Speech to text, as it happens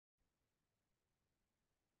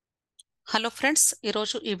Hello friends,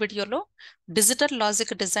 ఈరోజు ఈ వీడియోలో digital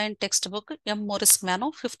logic design text book ఎం మోరిస్ మ్యానో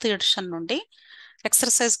 5th ఎడిషన్ నుండి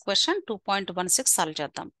ఎక్సర్సైజ్ క్వశ్చన్ 2.16 సాల్వ్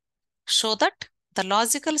చేద్దాం. Show that the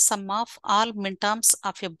logical some of all మిన్టర్మ్స్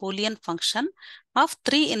of a Boolean function of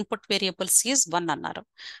 3 input variables is 1 అన్నారు.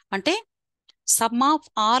 అంటే some of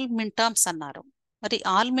all మిన్టర్మ్స్ అన్నారు. మరి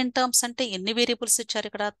all మిన్టర్మ్స్ అంటే ఎన్ని వేరియబుల్స్ ఇచ్చారు?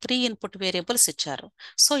 ఇక్కడ 3 ఇన్పుట్ వేరియబుల్స్ ఇచ్చారు.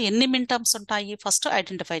 సో ఎన్ని మిన్టర్మ్స్ ఉంటాయి ఫస్ట్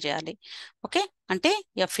ఐడెంటిఫై చేయాలి. ఓకే, అంటే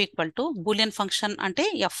F equal to Boolean function అంటే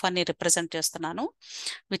ఎఫ్ అని రిప్రజెంట్ చేస్తున్నాను,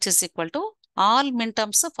 which is equal to all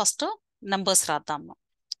మిన్టర్మ్స్. First numbers రాద్దాము.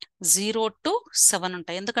 0 to 7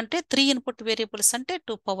 ఉంటాయి, ఎందుకంటే 3 ఇన్పుట్ వేరియబుల్స్ అంటే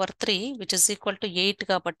 2 power 3 which is equal to 8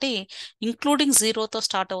 కాబట్టి ఇంక్లూడింగ్ 0తో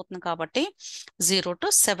స్టార్ట్ అవుతుంది కాబట్టి 0 to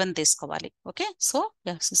 7 తీసుకోవాలి. Okay, so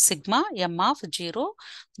sigma M of 0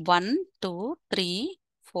 1 2 3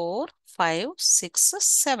 4 5 6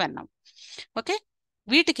 7. Okay,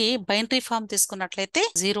 వీటికి బైనరీ ఫామ్ తీసుకున్నట్లయితే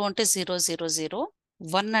 0 అంటే 0 0 0,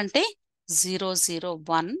 1 అంటే 0 0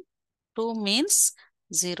 1, 2 మీన్స్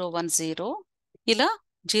 0 1 0, ఇలా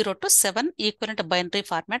 0 to 7 ఈక్వలెంట్ బైనరీ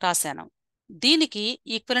ఫార్మాట్ రాశాను. దీనికి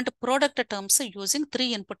equivalent product terms using 3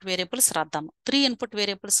 input variables రాద్దాము. 3 input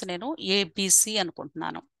variables నేను ఏబిసి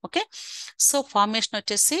అనుకుంటున్నాను. ఓకే, సో ఫార్మేషన్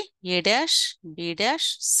వచ్చేసి ఏ dash B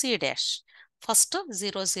dash C dash. First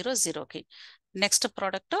 0 0 0కి నెక్స్ట్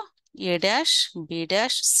ప్రోడక్ట్ ఏ డాష్ బి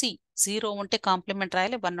డాష్ సి. 0 ఉంటే కాంప్లిమెంట్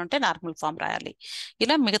రాయాలి, 1 ఉంటే నార్మల్ ఫామ్ రాయాలి.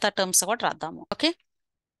 ఇలా మిగతా టర్మ్స్ కూడా రాద్దాము. ఓకే,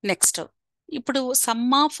 నెక్స్ట్ ఇప్పుడు సమ్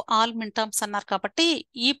ఆఫ్ ఆల్ మిన్టర్మ్స్ అన్నారు కాబట్టి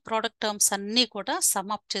ఈ ప్రోడక్ట్ టర్మ్స్ అన్ని కూడా సమ్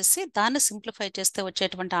అప్ చేసి దాన్ని సింప్లిఫై చేస్తే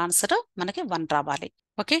వచ్చేటువంటి ఆన్సర్ మనకి 1 రావాలి.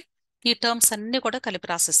 ఓకే, ఈ టర్మ్స్ అన్ని కూడా కలిపి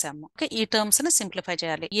రాసేసాము. ఓకే, ఈ టర్మ్స్ ని సింప్లిఫై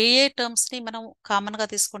చేయాలి. ఏ టర్మ్స్ ని మనం కామన్ గా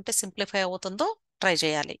తీసుకుంటే సింప్లిఫై అవుతుందో ట్రై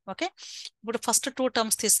చేయాలి. ఓకే, ఇప్పుడు ఫస్ట్ 2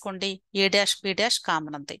 టర్మ్స్ తీసుకోండి. ఏ డాష్ బి డాష్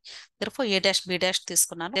కామన్ ఉంది, దెర్ఫోర్ ఏ డాష్ బి డాష్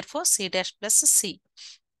తీసుకున్నాను, therefore C dash plus C.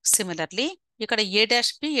 Similarly ఇక్కడ ఏ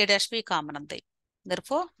డాష్ బి కామన్ ఉంది,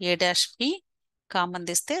 therefore a dash b common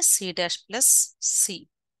తీస్తే c dash plus c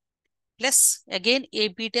plus again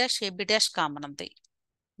ab dash common ఉంది,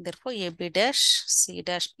 therefore ab dash c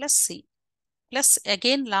dash plus c plus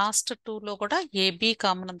again last 2లో కూడా ab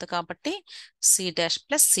common ఉంది కాబట్టి c dash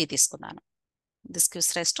plus c తీసుకున్నాను. This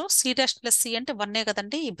gives rise to c dash plus c అంటే 1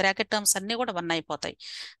 కదండి, ఈ bracket terms అన్ని కూడా 1 అయిపోతాయి.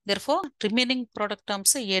 therefore remaining product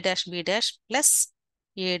terms a dash b dash plus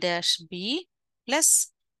a dash b plus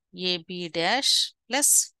AB dash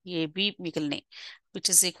plus AB మిగిలినాయి, which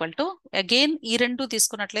is equal to again ఈ రెండు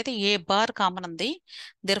తీసుకున్నట్లయితే ఏ bar common ఉంది,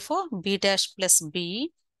 therefore B dash plus B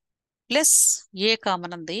plus a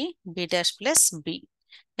common ఉంది, B dash plus B.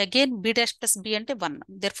 Again B dash plus B అంటే 1,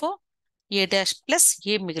 therefore ఏ dash plus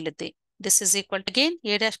ఏ మిగిలింది. This is equal to again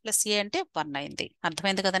A dash plus ఏ అంటే 1 అయింది.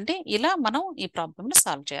 అర్థమైంది కదండి? ఇలా మనం ఈ ప్రాబ్లమ్ని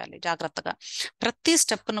సాల్వ్ చేయాలి జాగ్రత్తగా. ప్రతి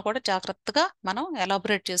స్టెప్ను కూడా జాగ్రత్తగా మనం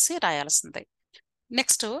ఎలాబొరేట్ చేసి రాయాల్సిందే.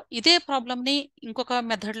 నెక్స్ట్ ఇదే ప్రాబ్లమ్ని ఇంకొక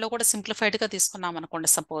మెథడ్లో కూడా సింప్లిఫైడ్గా తీసుకున్నాం అనుకోండి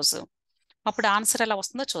సపోజ్, అప్పుడు ఆన్సర్ ఎలా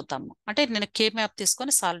వస్తుందో చూద్దాము. అంటే నేను కే మ్యాప్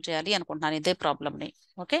తీసుకొని సాల్వ్ చేయాలి అనుకుంటున్నాను ఇదే ప్రాబ్లమ్ని.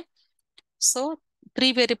 Okay, so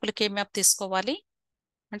 3 variable K map తీసుకోవాలి.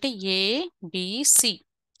 అంటే ఏ బిసి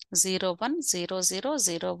 0 1 0 0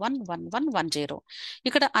 0 1 1 1 1 0.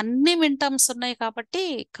 ఇక్కడ అన్ని మిన్టర్మ్స్ ఉన్నాయి కాబట్టి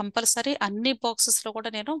కంపల్సరీ అన్ని బాక్సెస్లో కూడా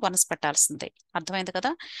నేను 1s పెట్టాల్సిందే. అర్థమైంది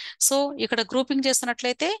కదా? సో ఇక్కడ గ్రూపింగ్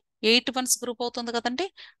చేసినట్లయితే 8 1s గ్రూప్ అవుతుంది కదండి.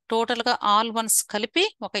 టోటల్గా ఆల్ 1s కలిపి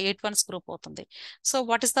ఒక 8 1s గ్రూప్ అవుతుంది. So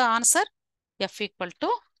what is the answer? F equal to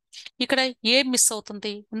ఇక్కడ ఏ మిస్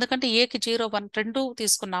అవుతుంది, ఎందుకంటే ఏకి 0 1 2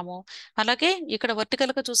 తీసుకున్నాము. అలాగే ఇక్కడ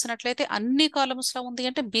వర్టికల్ గా చూసినట్లయితే అన్ని కాలమ్స్ లో ఉంది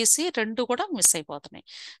అంటే బీసీ 2 కూడా మిస్ అయిపోతున్నాయి.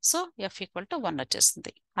 సో ఎఫ్ ఈక్వల్ టు 1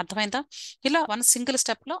 వచ్చేసింది. అర్థమైందా? ఇలా 1 సింగిల్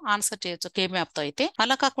స్టెప్ లో ఆన్సర్ చేయొచ్చు కే మ్యాప్ తో అయితే.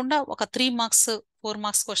 అలా కాకుండా ఒక 3 మార్క్స్ 4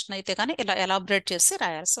 మార్క్స్ క్వశ్చన్ అయితే కానీ ఇలా ఎలాబరేట్ చేసి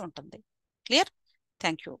రాయాల్సి ఉంటుంది. క్లియర్?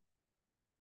 Thank you.